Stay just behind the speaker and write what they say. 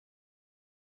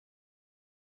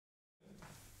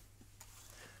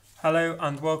Hello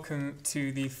and welcome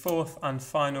to the fourth and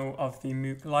final of the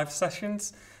Mooc live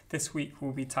sessions. This week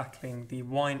we'll be tackling the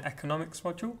wine economics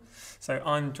module. So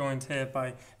I'm joined here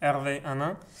by Hervé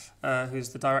Hanin, who's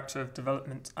the Director of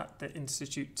Development at the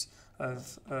Institute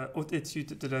of Haute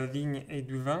Étude de la Vigne et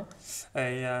du Vin.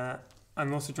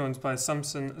 I'm also joined by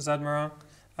Samson Zadmarin,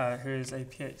 who is a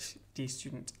PhD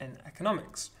student in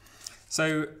economics.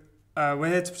 So we're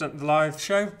here to present the live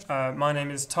show. My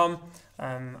name is Tom.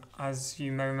 As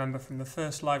you may remember from the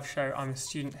first live show, I'm a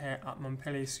student here at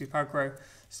Montpellier Supagro,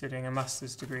 studying a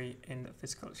master's degree in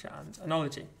viticulture and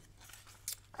enology.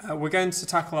 We're going to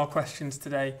tackle our questions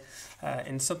today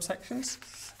in subsections,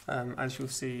 as you'll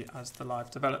see as the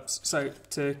live develops. So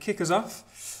to kick us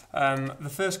off, the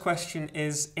first question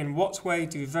is, in what way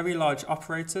do very large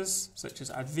operators, such as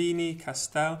Advini,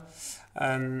 Castel,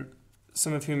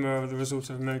 some of whom are the result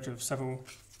of a merger of several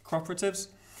cooperatives,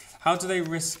 how do they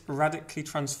risk radically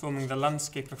transforming the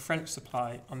landscape of French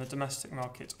supply on the domestic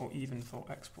market or even for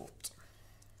export?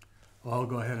 Well, I'll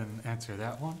go ahead and answer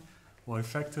that one. Well,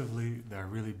 effectively, there are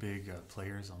really big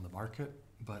players on the market,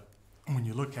 but when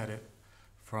you look at it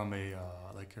from a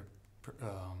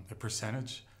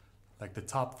percentage, like the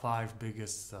top 5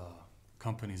 biggest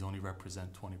companies only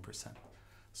represent 20%.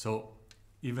 So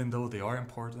even though they are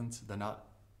important,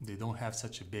 they don't have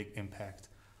such a big impact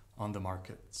on the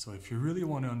market. So if you really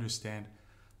want to understand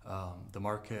the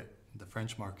market, the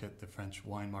French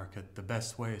wine market, the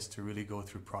best way is to really go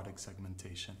through product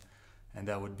segmentation. And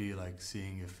that would be like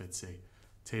seeing if it's a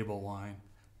table wine,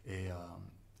 a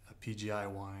PGI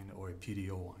wine, or a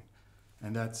PDO wine.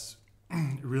 And that's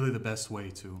really the best way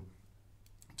to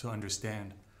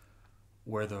understand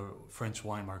where the French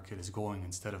wine market is going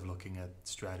instead of looking at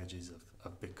strategies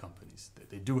of big companies.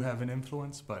 They do have an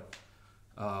influence, but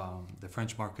the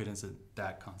French market isn't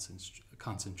that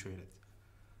concentrated.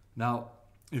 Now,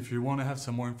 if you want to have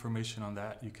some more information on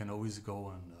that, you can always go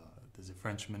on, there's a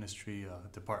French ministry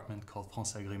department called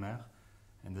France Agrimaire,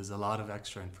 and there's a lot of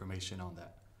extra information on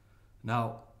that.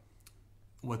 Now,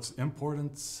 what's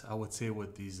important, I would say,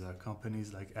 with these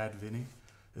companies like Advini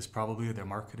is probably their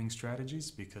marketing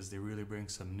strategies, because they really bring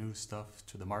some new stuff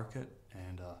to the market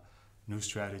and new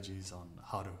strategies on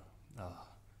how to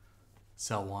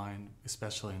sell wine,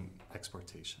 especially in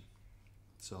exportation.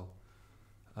 So,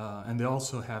 and they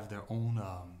also have their own,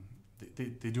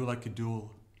 they do like a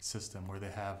dual system where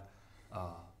they have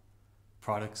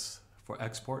products for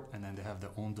export, and then they have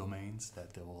their own domains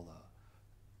that they will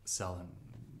sell and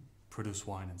produce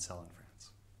wine and sell in France.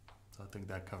 So I think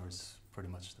that covers pretty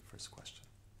much the first question.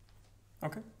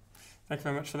 Okay, thank you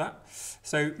very much for that.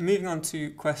 So moving on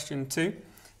to question 2.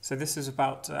 So this is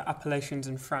about appellations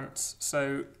in France.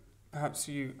 So perhaps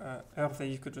you, Hervé,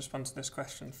 you could respond to this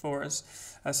question for us.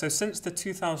 So since the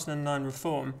 2009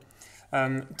 reform,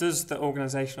 does the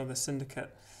organisation or the syndicate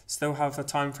still have a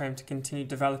time frame to continue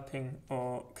developing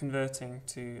or converting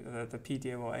to the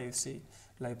PDO or AOC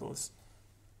labels?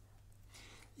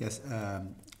 Yes,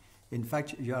 in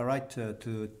fact, you are right to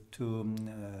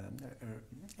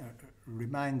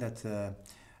remind that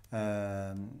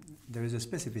there is a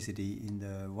specificity in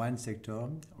the wine sector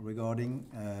regarding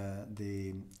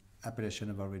the appellation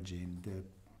of origin, the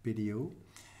PDO,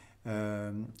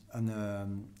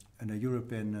 on a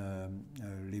European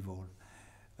level.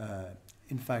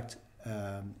 In fact,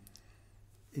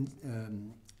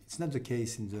 it's not the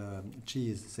case in the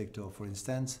cheese sector, for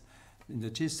instance. In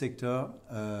the cheese sector,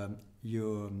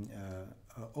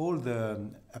 all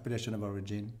the appellation of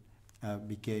origin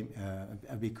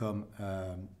become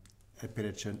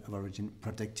appellation of origin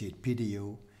protected,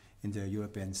 PDO, in the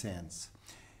European sense.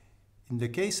 In the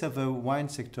case of the wine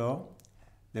sector,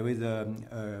 there is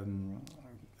an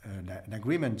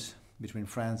agreement between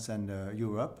France and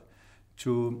Europe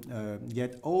to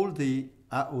get all the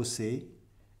AOC,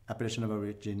 appellation of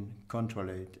origin, controlled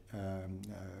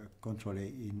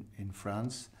in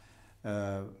France,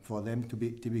 for them to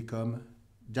become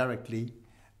directly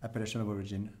appellation of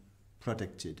origin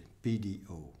protected,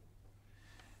 PDO.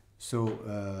 So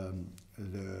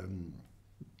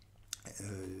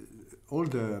all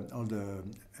the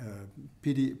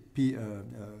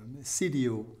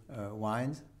CDO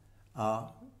wines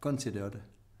are considered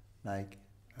like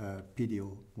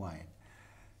PDO wine.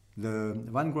 The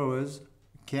wine growers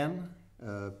can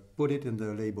put it in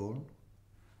the label.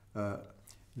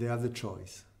 They have the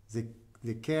choice.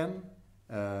 They can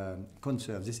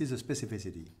conserve. This is a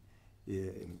specificity.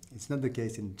 It's not the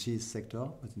case in the cheese sector,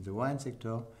 but in the wine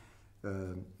sector,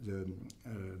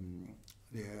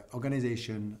 the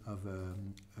organization of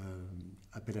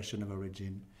appellation of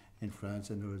origin in France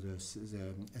and the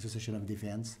Association of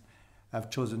Defense have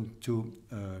chosen to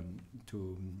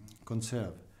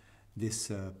conserve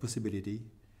this possibility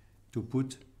to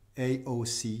put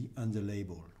AOC on the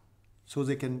label. So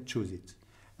they can choose it.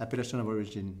 Appellation of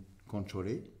origin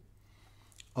contrôlée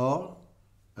or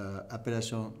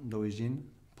appellation d'origine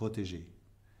protégée,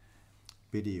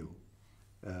 PDO,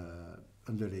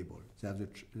 on the label. They have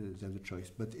the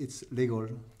choice. But it's legal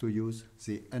to use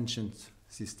the ancient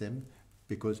system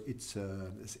because it's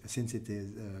since it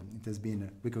has been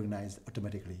recognized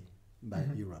automatically by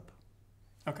Europe.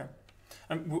 Okay.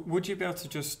 Would you be able to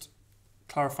just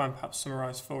clarify and perhaps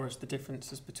summarize for us the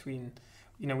differences between,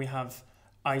 we have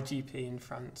IGP in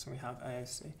France and we have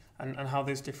AOC, and how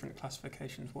those different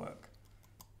classifications work?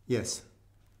 Yes.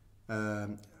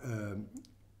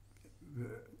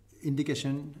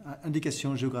 Indication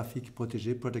géographique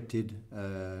protégée, protected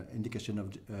indication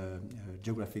of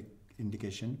geographic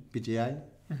indication, PGI.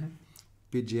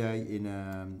 PGI in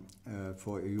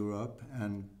for Europe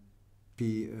and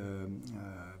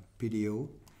PDO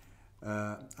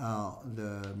are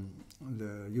the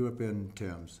European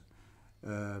terms.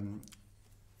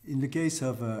 In the case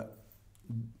of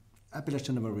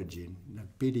appellation of origin,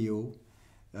 PDO,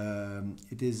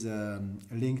 it is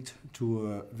linked to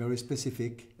a very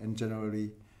specific and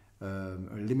generally a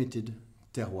limited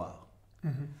terroir.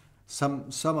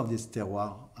 Some of these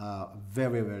terroirs are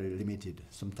very, very limited.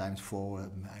 Sometimes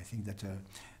I think that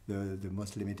the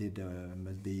most limited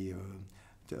must be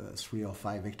 3 or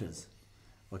 5 hectares.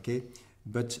 Okay,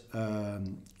 but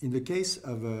in the case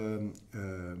of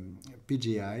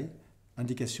PGI,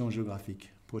 indication géographique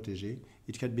protégée,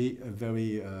 it can be a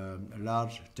very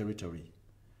large territory.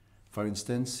 For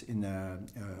instance, in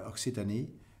Occitanie,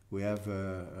 we have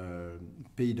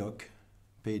Pays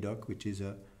d'Oc, which is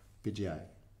a PGI.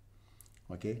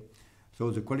 Okay, so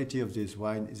the quality of this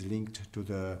wine is linked to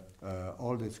the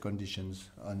all these conditions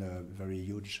on a very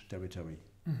huge territory.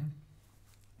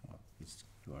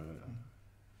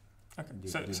 Okay,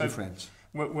 so different.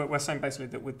 We're saying basically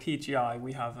that with PGI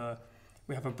we have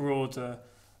a broader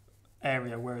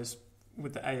area, whereas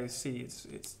with the AOC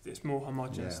it's more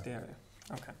homogeneous, the area.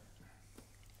 Okay.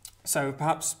 So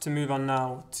perhaps to move on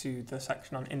now to the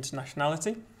section on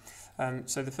internationality.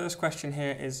 So the first question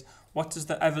here is, what is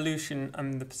the evolution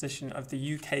and the position of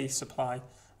the UK supply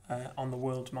on the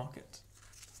world market?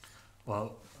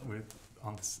 Well,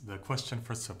 the question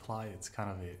for supply, it's kind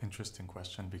of an interesting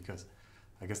question because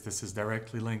I guess this is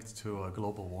directly linked to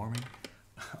global warming.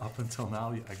 Up until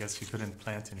now, I guess you couldn't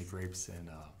plant any grapes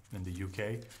in the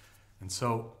UK. And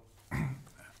so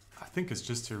I think it's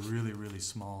just a really, really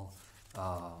small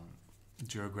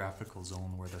geographical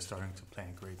zone where they're starting to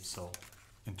plant grapes. So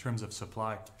in terms of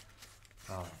supply,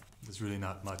 there's really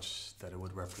not much that it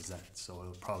would represent. So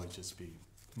it'll probably just be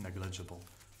negligible.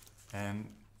 And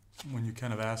when you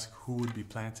kind of ask who would be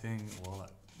planting, well,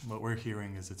 what we're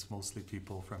hearing is it's mostly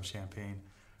people from Champagne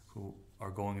who are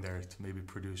going there to maybe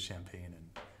produce champagne. And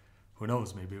who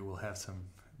knows, maybe we'll have some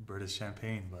British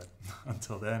champagne, but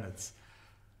until then,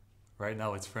 right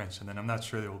now it's French. And then I'm not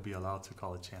sure they will be allowed to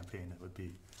call it champagne. It would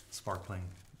be sparkling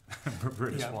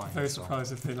British wine. Very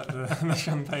surprised if they let the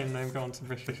champagne name go on to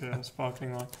British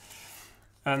sparkling wine.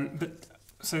 But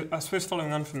so I suppose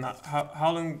following on from that,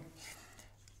 how long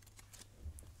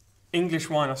English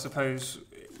wine, I suppose,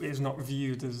 is not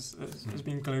viewed as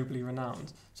being globally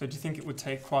renowned. So do you think it would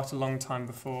take quite a long time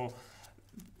before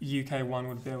UK wine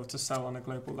would be able to sell on a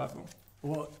global level?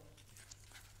 Well,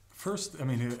 first, I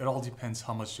mean, it all depends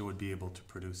how much you would be able to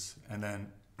produce. And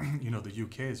then, the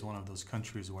UK is one of those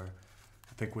countries where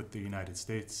I think with the United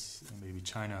States and maybe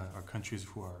China are countries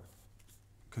who are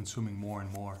consuming more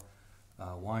and more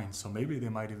wine. So maybe they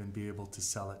might even be able to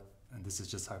sell it, and this is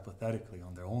just hypothetically,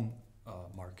 on their own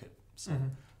market. So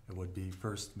it would be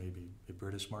first maybe a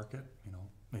British market,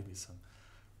 maybe some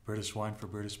British wine for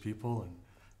British people, and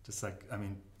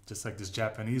just like this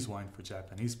Japanese wine for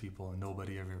Japanese people, and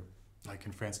nobody ever, like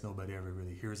in France, nobody ever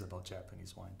really hears about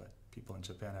Japanese wine, but people in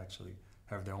Japan actually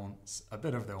have a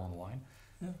bit of their own wine.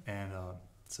 Yeah. And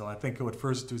so I think it would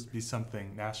first be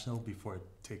something national before it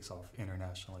takes off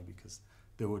internationally, because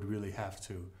they would really have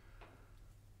to,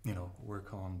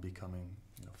 work on becoming,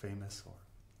 famous,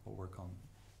 or work on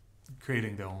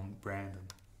creating their own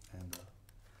brand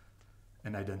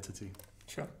and identity.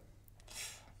 Sure.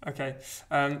 Okay,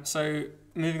 so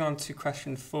moving on to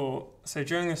question 4. So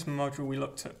during this module, we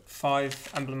looked at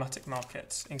 5 emblematic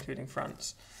markets, including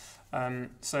France.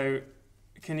 So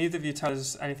can either of you tell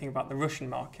us anything about the Russian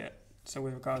market? So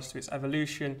with regards to its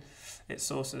evolution, its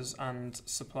sources and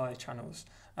supply channels,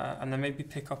 and then maybe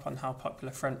pick up on how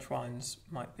popular French wines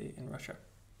might be in Russia.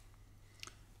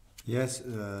 Yes,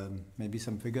 maybe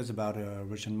some figures about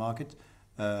Russian market.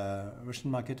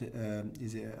 Russian market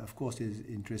is of course is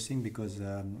interesting because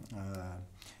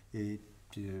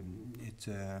it's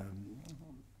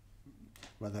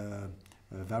rather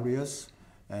various,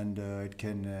 and it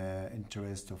can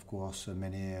interest, of course,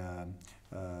 many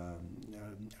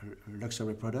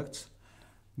luxury products.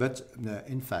 But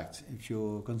in fact, if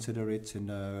you consider it in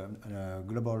a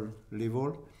global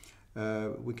level,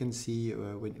 we can see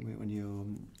when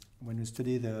you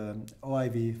study the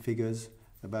OIV figures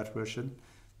about Russian,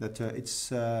 that it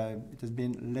has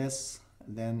been less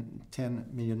than 10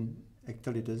 million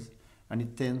hectoliters, and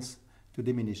it tends to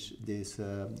diminish these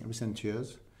recent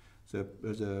years. The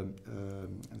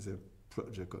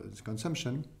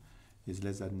consumption is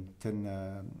less than 10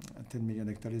 million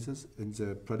hectoliters, and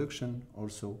the production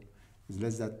also is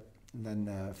less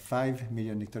than 5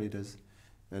 million hectoliters,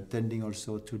 tending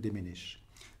also to diminish.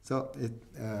 So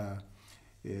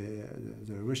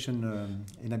the Russian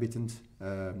inhabitant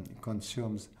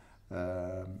consumes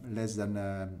less than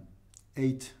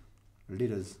 8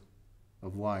 liters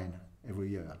of wine every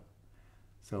year.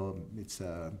 So it's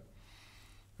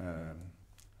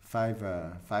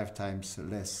five times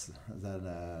less than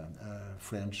a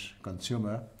French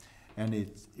consumer,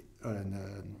 and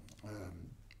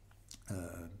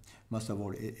most of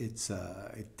all, it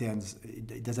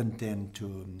doesn't tend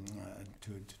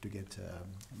to get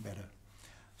better.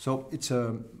 So it's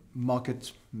a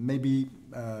market maybe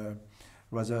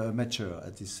rather mature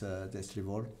at this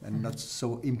level, and not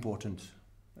so important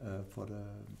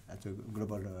at the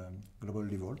global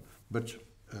level, but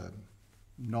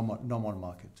normal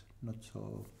market. Not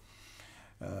so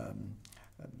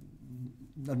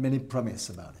not many promise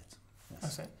about it. Yes. I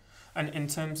see. And in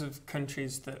terms of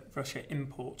countries that Russia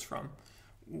imports from,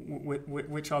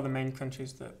 which are the main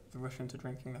countries that the Russians are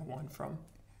drinking their wine from?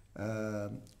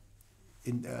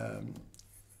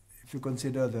 If you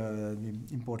consider the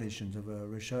importations of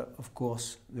Russia, of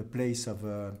course, the place of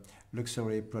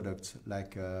luxury products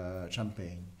like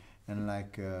champagne and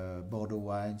like Bordeaux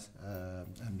wines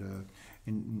and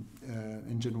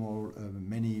in general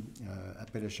many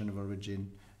appellation of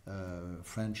origin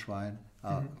French wine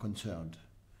are concerned,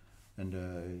 and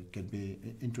it can be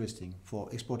interesting for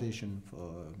exportation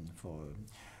for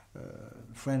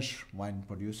French wine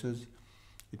producers.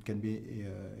 It can be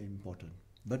important,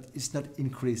 but it's not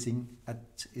increasing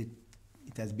at it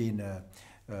has been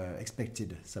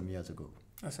expected some years ago.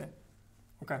 I see.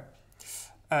 Okay.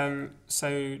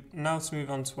 So now to move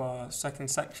on to our second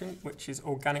section, which is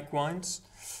organic wines.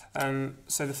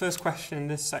 So the first question in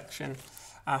this section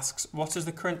asks, what is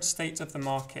the current state of the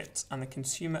market and the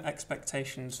consumer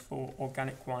expectations for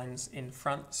organic wines in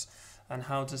France, and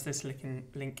how does this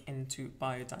link into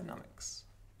biodynamics?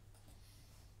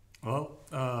 Well,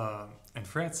 in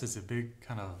France, it's a big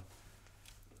kind of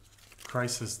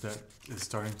crisis that is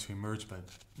starting to emerge, but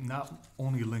not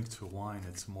only linked to wine.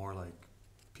 It's more like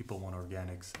people want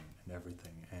organics and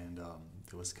everything. And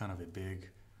there was kind of a big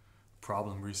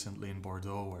problem recently in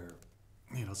Bordeaux where,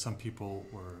 some people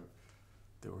were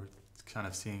kind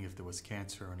of seeing if there was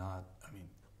cancer or not. I mean,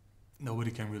 nobody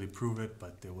can really prove it,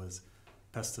 but there was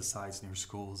pesticides near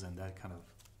schools, and that kind of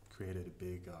created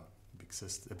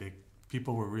a big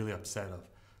people were really upset of,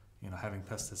 having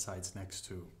pesticides next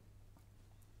to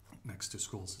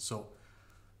schools.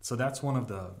 So that's one of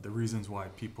the reasons why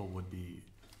people would be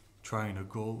trying to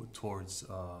go towards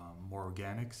more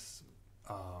organics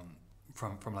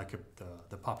from like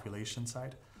the population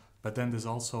side. But then there's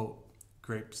also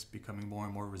grapes becoming more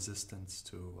and more resistant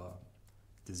to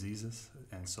diseases,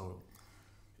 and so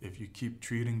if you keep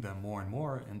treating them more and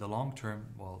more in the long term,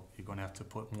 well, you're going to have to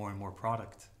put more and more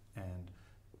product, and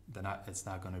then it's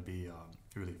not going to be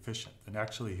really efficient. And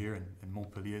actually here in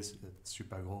Montpellier at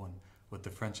Supagro and with the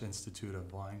French Institute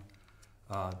of Wine,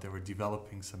 they were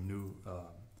developing some new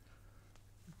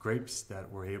grapes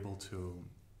that were able to,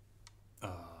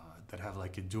 that have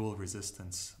like a dual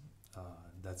resistance.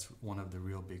 That's one of the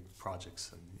real big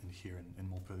projects here in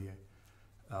Montpellier,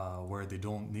 where they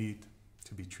don't need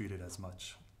to be treated as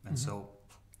much. And so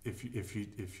if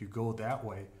you go that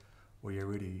way, where you're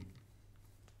really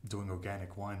doing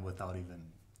organic wine without even,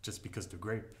 just because the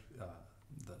grape,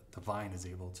 the vine is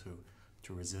able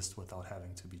to resist without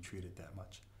having to be treated that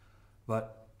much.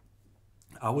 But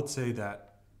I would say that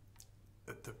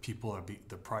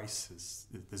the price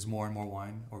there's more and more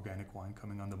organic wine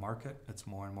coming on the market. It's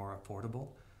more and more affordable,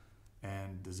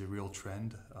 and there's a real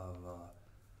trend of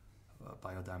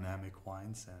biodynamic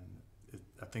wines, and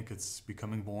I think it's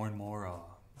becoming more and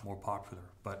more popular.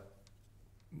 But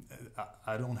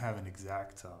I don't have an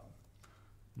exact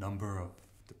number of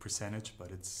the percentage,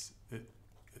 but it's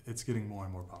getting more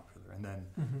and more popular. And then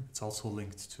it's also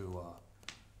linked to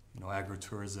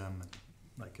agritourism, and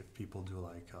like if people do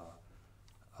like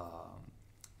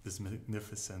this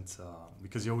magnificent,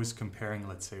 because you're always comparing,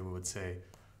 let's say, we would say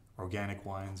organic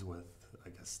wines with, I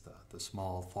guess, the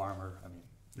small farmer. I mean,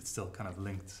 it's still kind of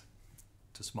linked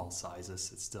to small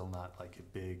sizes. It's still not like a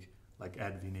big, like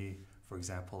Advini, for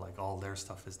example, like all their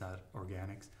stuff is not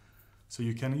organics. So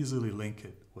you can easily link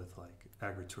it with like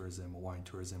agritourism or wine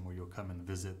tourism, where you'll come and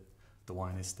visit the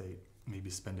wine estate, maybe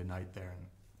spend a night there. And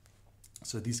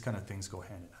so these kind of things go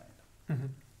hand in hand.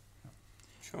 Mm-hmm.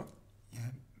 Sure.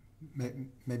 Yeah,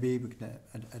 maybe we can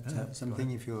add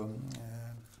something if you.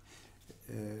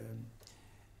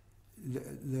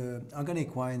 The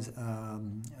organic wines,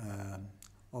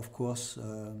 of course,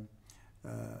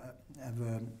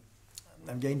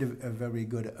 have gained a very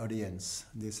good audience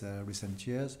these recent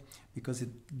years, because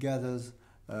it gathers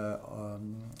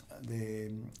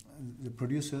the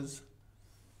producers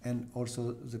and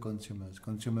also the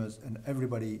consumers and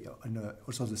everybody, and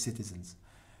also the citizens,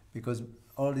 because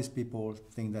all these people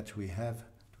think that we have to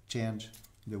change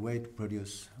the way to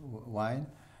produce wine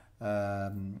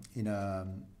in a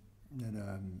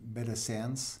better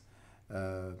sense.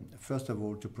 First of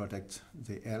all, to protect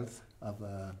the health of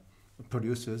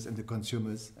producers and the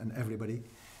consumers and everybody,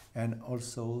 and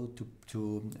also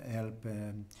to help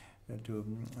to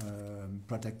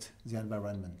protect the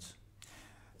environment.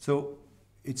 So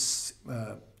it's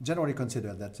generally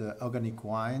considered that organic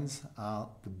wines are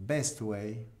the best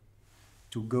way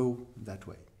to go that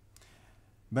way.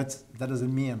 But that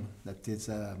doesn't mean that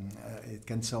it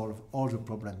can solve all the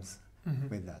problems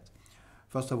with that.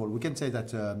 First of all, we can say that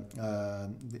the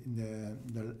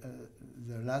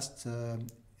last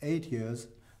 8 years,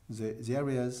 the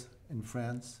areas in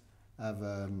France have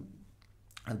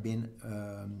been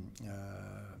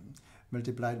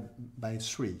multiplied by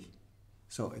 3.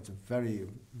 So it's a very,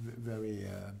 very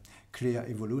clear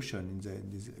evolution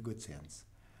in this good sense.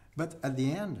 But at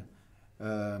the end,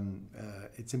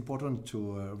 it's important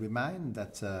to remind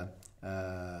that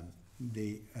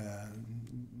the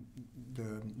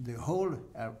whole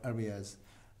areas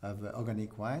of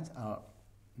organic wines are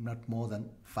not more than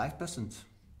 5%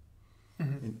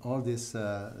 in all this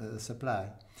supply,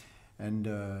 and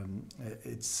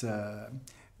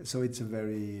so it's a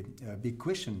very big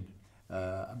question.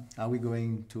 Are we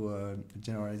going to a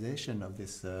generalization of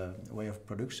this way of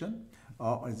production,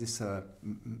 or is this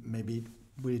maybe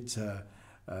will it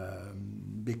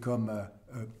become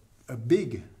a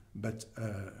big but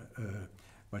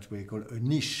what we call a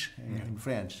niche in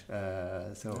French,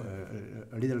 so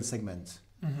a little segment.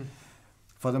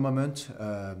 For the moment,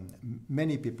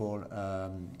 many people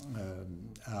are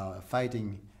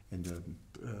fighting in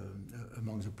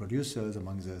among the producers,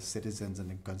 among the citizens and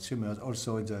the consumers,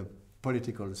 also in the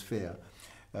political sphere.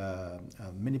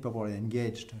 Many people are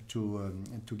engaged to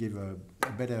give a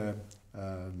better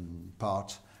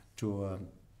part to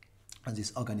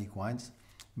these organic wines,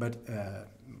 but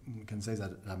we can say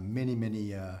that there are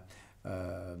many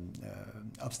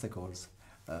obstacles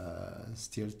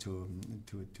still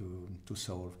to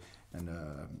solve. And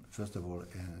first of all,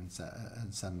 and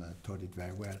Sam told it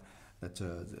very well, that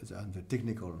on the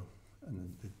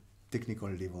technical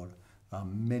level are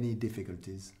many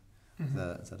difficulties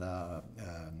that are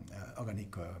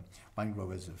organic wine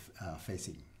growers are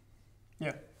facing.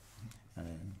 Yeah.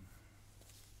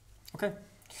 Okay.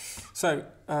 So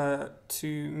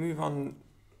to move on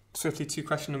swiftly to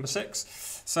question number 6.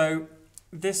 So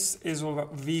this is all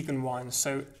about vegan wine.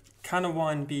 So can a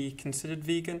wine be considered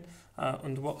vegan?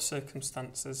 Under what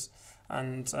circumstances?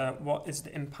 And what is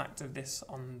the impact of this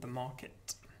on the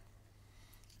market?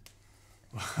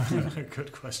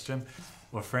 Good question.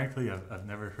 Well, frankly, I've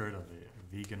never heard of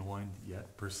a vegan wine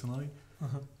yet, personally.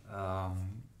 I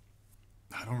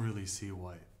don't really see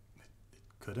why it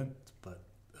couldn't, but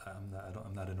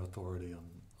I'm not an authority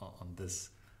on this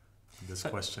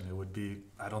question. It would be,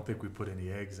 I don't think we put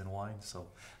any eggs in wine, so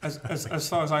as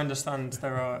far as I understand,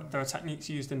 there are techniques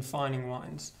used in fining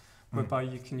wines whereby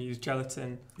you can use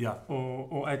gelatin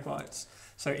or egg whites.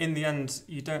 So in the end,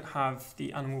 you don't have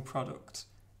the animal product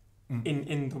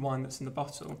in the wine that's in the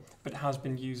bottle, but it has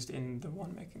been used in the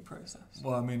winemaking process.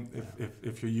 Well, I mean,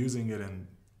 if you're using it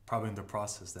probably in the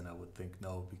process, then I would think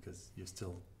no, because you're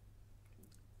still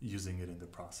using it in the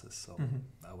process. So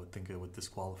I would think it would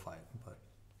disqualify it, but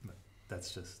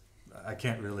that's just, I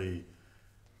can't really,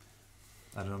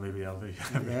 I don't know, maybe I'll be...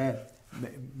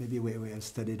 Maybe we have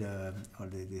studied all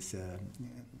this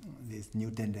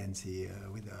new tendency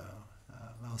with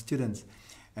our students,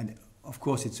 and of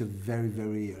course it's a very,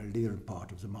 very little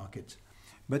part of the market,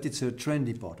 but it's a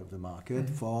trendy part of the market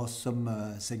for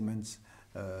some segments,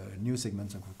 new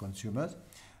segments of consumers.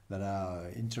 that are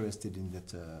interested in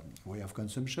that way of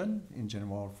consumption in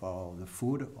general for the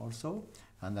food also,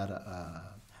 and that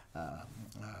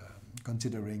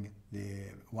considering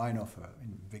the wine offer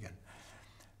in vegan.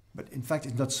 But in fact,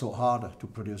 it's not so hard to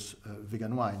produce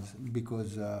vegan wines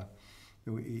because you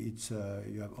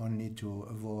have only to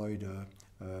avoid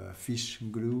fish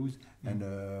glues and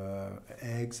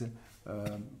eggs,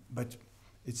 but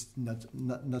it's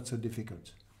not so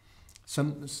difficult.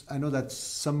 I know that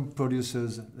some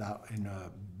producers,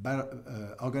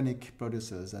 organic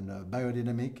producers and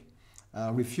biodynamic,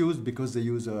 refuse because they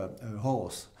use a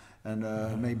horse. And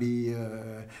maybe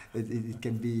it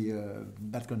can be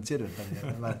bad considered,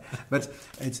 but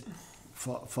it's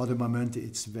for the moment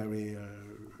it's very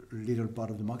little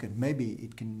part of the market. Maybe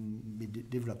it can be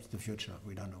developed in the future.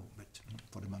 We don't know, but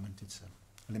for the moment it's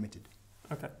limited.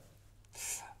 Okay.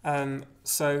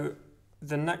 So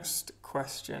the next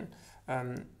question,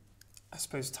 I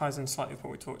suppose, ties in slightly with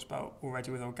what we talked about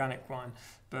already with organic wine,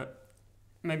 but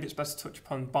maybe it's best to touch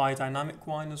upon biodynamic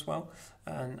wine as well,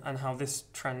 and how this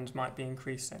trend might be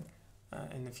increasing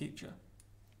in the future.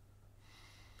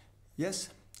 Yes.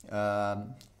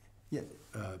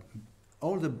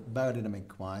 All the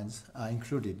biodynamic wines are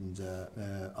included in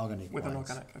the organic with wines.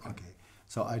 An organic, okay.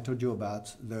 So I told you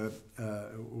about the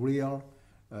real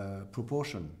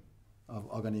proportion of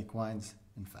organic wines,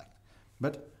 in fact.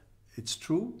 But it's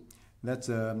true that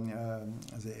the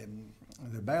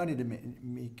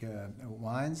biodynamic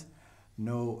wines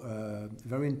know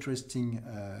very interesting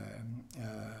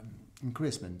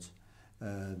increasement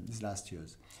these last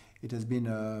years. It has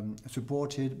been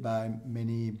supported by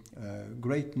many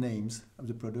great names of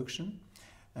the production,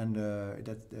 and it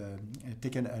has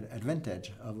taken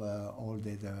advantage of all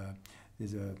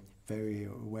these very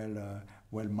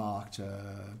well marked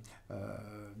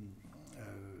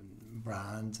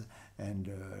brands and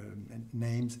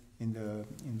names in the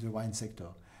wine sector.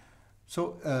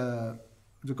 So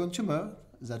the consumer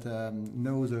that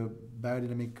know the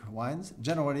biodynamic wines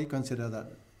generally consider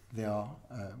that they are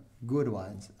good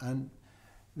wines, and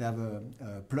they have a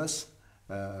plus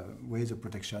with the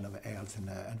protection of health and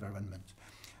environment.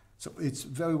 So it's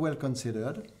very well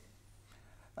considered.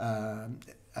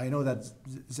 I know that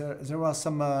there are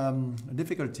some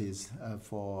difficulties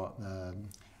for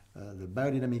the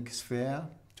biodynamic sphere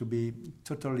to be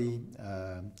totally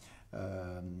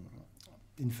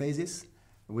in phases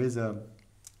with a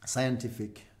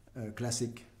scientific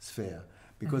classic sphere,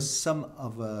 because some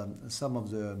of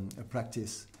the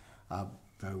practice are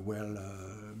very well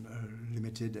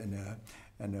limited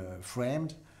and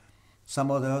framed.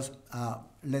 Some others are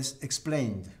less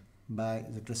explained by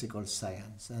the classical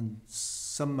science, and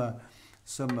some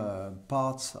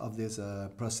parts of this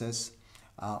process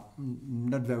are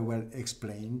not very well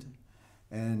explained,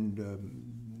 and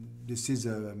this is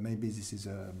maybe this is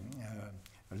a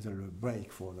little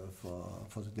break for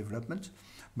the development,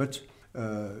 but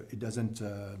it doesn't.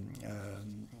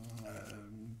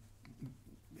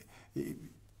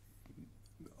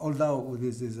 Although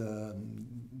this is a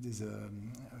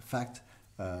fact,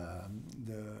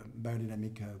 the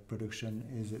biodynamic production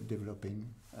is developing,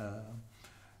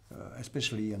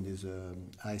 especially in these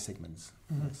high segments.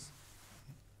 Mm-hmm. Yes.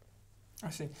 I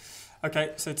see.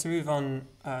 Okay, so to move on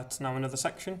to now another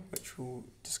section, which will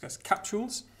discuss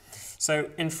capsules. So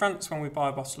in France, when we buy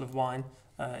a bottle of wine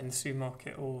in the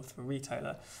supermarket or through a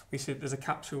retailer, we see there's a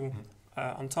capsule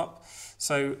on top.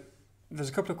 So there's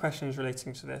a couple of questions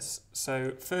relating to this.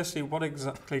 So firstly, what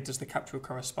exactly does the capsule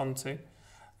correspond to?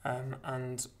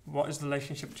 And what is the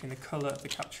relationship between the colour of the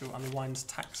capsule and the wine's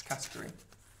tax category?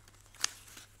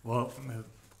 Well,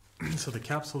 so the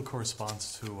capsule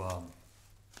corresponds to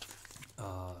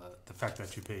the fact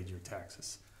that you paid your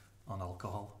taxes on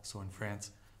alcohol. So in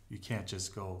France, you can't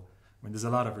just go. I mean, there's a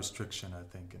lot of restriction, I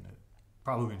think, in it.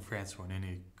 Probably in France or in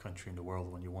any country in the world,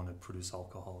 when you want to produce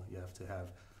alcohol, you have to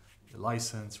have your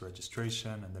license,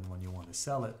 registration, and then when you want to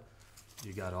sell it,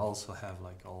 you got to also have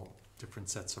like all different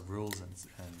sets of rules, and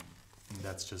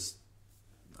that's just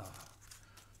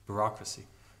bureaucracy.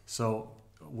 So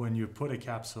when you put a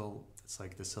capsule, it's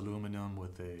like this aluminum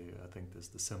with I think there's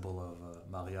the symbol of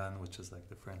Marianne, which is like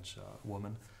the French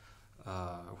woman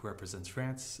who represents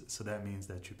France. So that means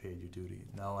that you paid your duty.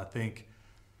 Now I think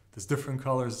there's different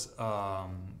colors. I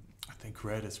think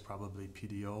red is probably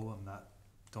PDO.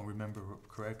 Don't remember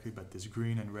correctly, but there's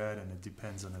green and red, and it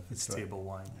depends on if it's table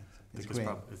wine. It's green.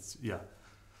 Yeah.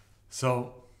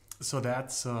 So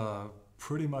that's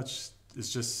pretty much,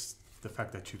 it's just the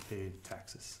fact that you paid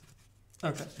taxes.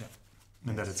 Okay. Yeah.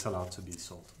 And that it's allowed to be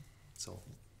sold. So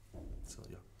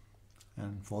yeah.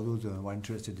 And for those who are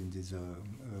interested in this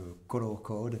color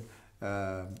code,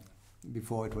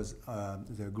 before it was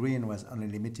the green was only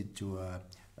limited to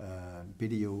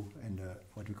PDO and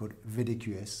what we call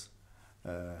VDQS,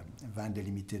 vin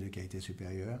délimité de qualité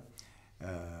supérieure,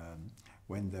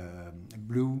 when the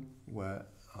blue were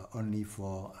only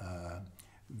for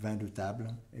vin de table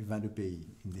et vin de pays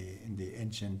in the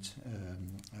ancient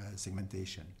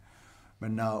segmentation.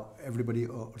 But now everybody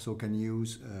also can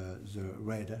use the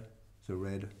red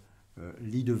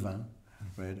lit de vin,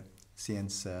 red,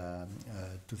 since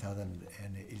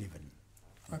 2011.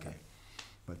 Okay.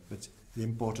 But the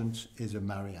important is a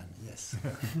Marianne, yes.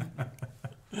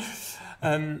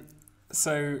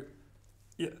 So,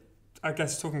 yeah, I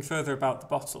guess talking further about the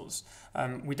bottles,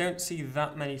 we don't see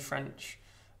that many French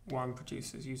wine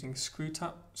producers using screw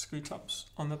tops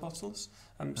on the bottles.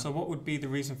 So what would be the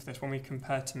reason for this when we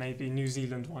compare to maybe New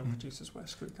Zealand wine producers where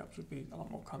screw caps would be a lot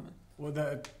more common? Well,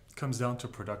 that comes down to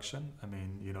production. I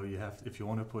mean, you know, if you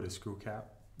want to put a screw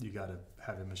cap, you got to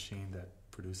have a machine that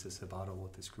produces a bottle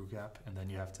with a screw cap, and then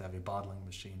you have to have a bottling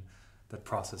machine that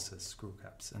processes screw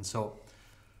caps. And so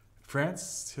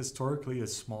France historically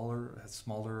has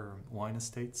smaller wine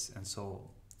estates, and so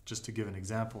just to give an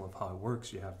example of how it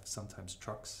works, you have sometimes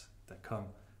trucks that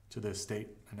come to the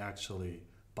estate and actually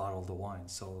bottle the wine.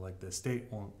 So like the estate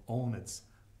won't own its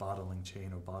bottling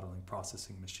chain or bottling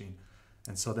processing machine.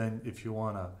 And so then if you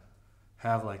want to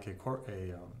have like a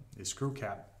screw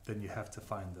cap, then you have to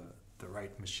find the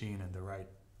right machine and the right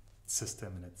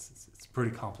system, and it's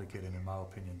pretty complicated in my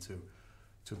opinion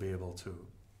to be able to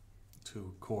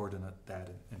coordinate that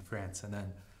in France. And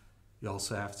then you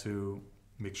also have to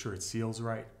make sure it seals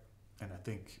right. And I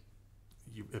think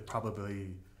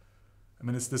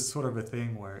it's this sort of a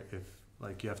thing where if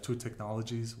like you have two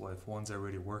technologies, well, if one's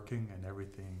already working and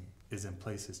everything is in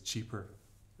place, it's cheaper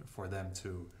for them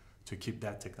to keep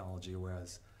that technology,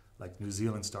 whereas like New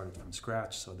Zealand started from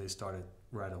scratch, so they started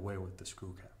right away with the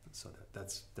screw cap. So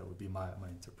that would be my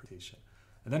interpretation.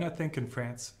 And then I think in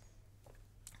France,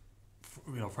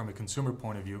 you know, from a consumer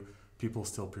point of view, people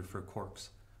still prefer corks,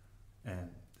 and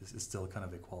this is still kind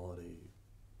of a quality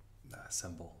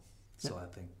symbol. So I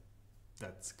think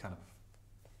that's kind of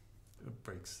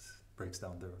breaks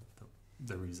down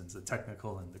the reasons, the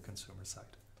technical and the consumer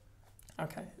side.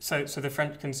 Okay, so the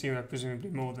French consumer, presumably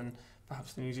more than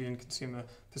perhaps the New Zealand consumer,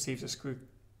 perceives a screw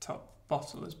top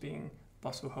bottle as being a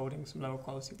bottle holding some lower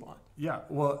quality wine. Yeah,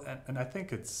 well, and I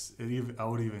think I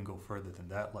would even go further than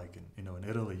that. Like in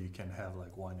Italy, you can have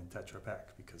like wine in Tetra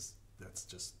Pak because that's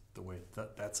just the way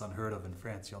that's unheard of in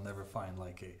France. You'll never find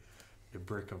like a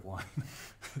brick of wine.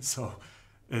 So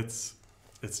it's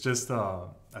just I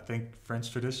think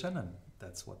French tradition, and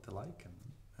that's what they like,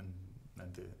 and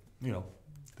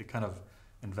they kind of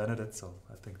invented it, so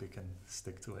I think they can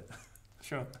stick to it.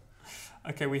 Sure.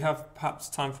 Okay, we have perhaps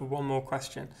time for one more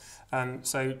question.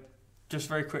 So just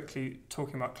very quickly,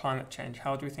 talking about climate change,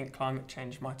 how do we think climate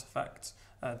change might affect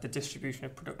the distribution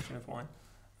of production of wine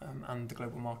and the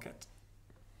global market?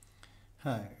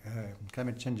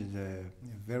 Climate change is a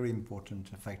very important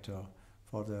factor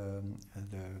for the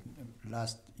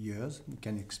last years. It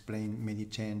can explain many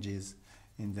changes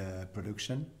in the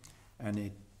production, and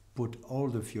it put all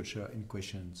the future in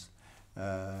questions.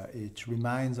 It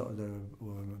reminds the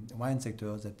wine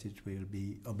sector that it will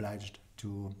be obliged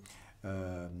to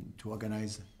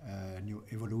organize a new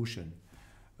evolution.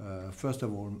 First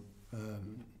of all,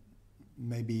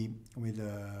 maybe with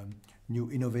new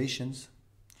innovations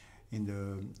in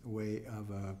the way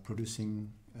of producing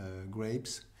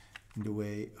grapes, in the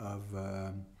way of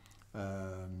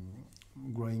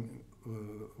growing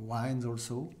wines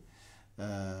also,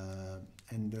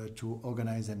 and to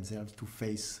organize themselves to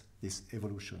face this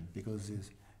evolution, because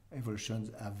these evolutions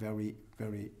are very,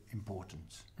 very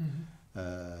important. Mm-hmm.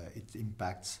 It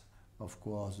impacts, of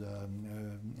course, the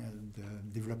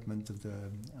development of the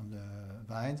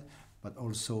vines, but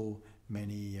also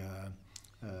many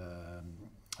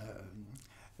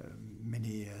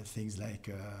things like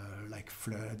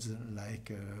floods,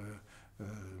 like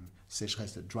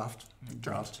sécheresse, drought,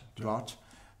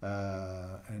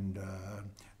 and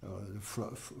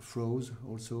froze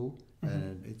also. Mm-hmm.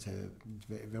 And it's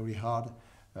very hard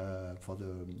for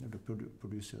the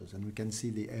producers, and we can see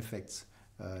the effects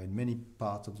in many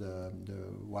parts of the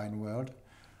wine world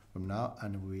from now,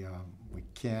 and we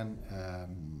can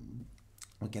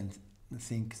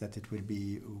think that it will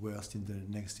be worse in the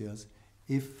next years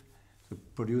if the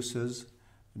producers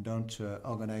don't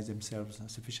organize themselves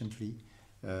sufficiently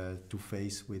to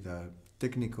face with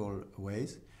technical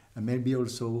ways, and maybe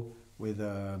also with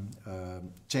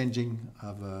changing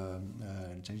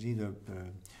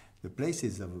the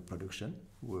places of production.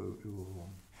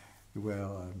 we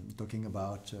were talking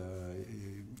about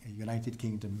United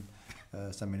Kingdom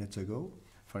some minutes ago,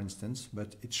 for instance,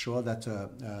 but it's sure that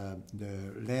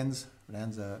the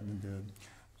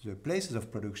places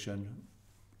of production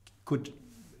could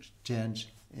change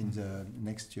in the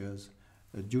next years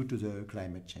due to the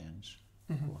climate change,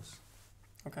 of course.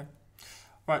 Okay.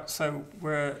 Right, so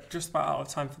we're just about out of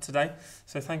time for today.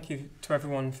 So thank you to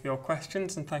everyone for your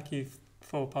questions, and thank you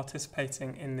for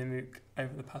participating in the Mooc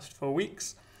over the past 4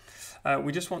 weeks.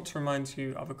 We just want to remind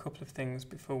you of a couple of things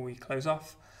before we close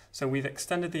off. So we've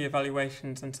extended the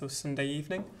evaluations until Sunday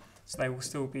evening, so they will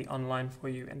still be online for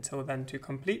you until then to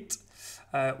complete.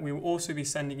 We will also be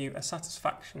sending you a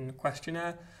satisfaction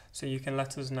questionnaire, so you can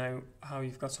let us know how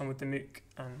you've got on with the Mooc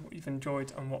and what you've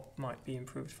enjoyed and what might be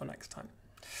improved for next time.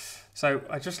 So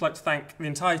I'd just like to thank the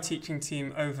entire teaching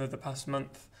team over the past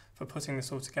month for putting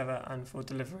this all together and for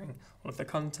delivering all of the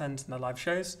content and the live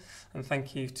shows. And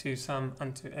thank you to Sam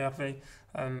and to Hervé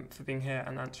for being here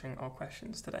and answering our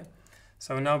questions today.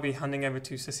 So we'll now be handing over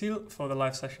to Cécile for the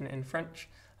live session in French.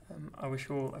 I wish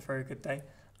you all a very good day,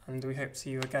 and we hope to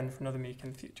see you again for another Mooc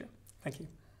in the future. Thank you.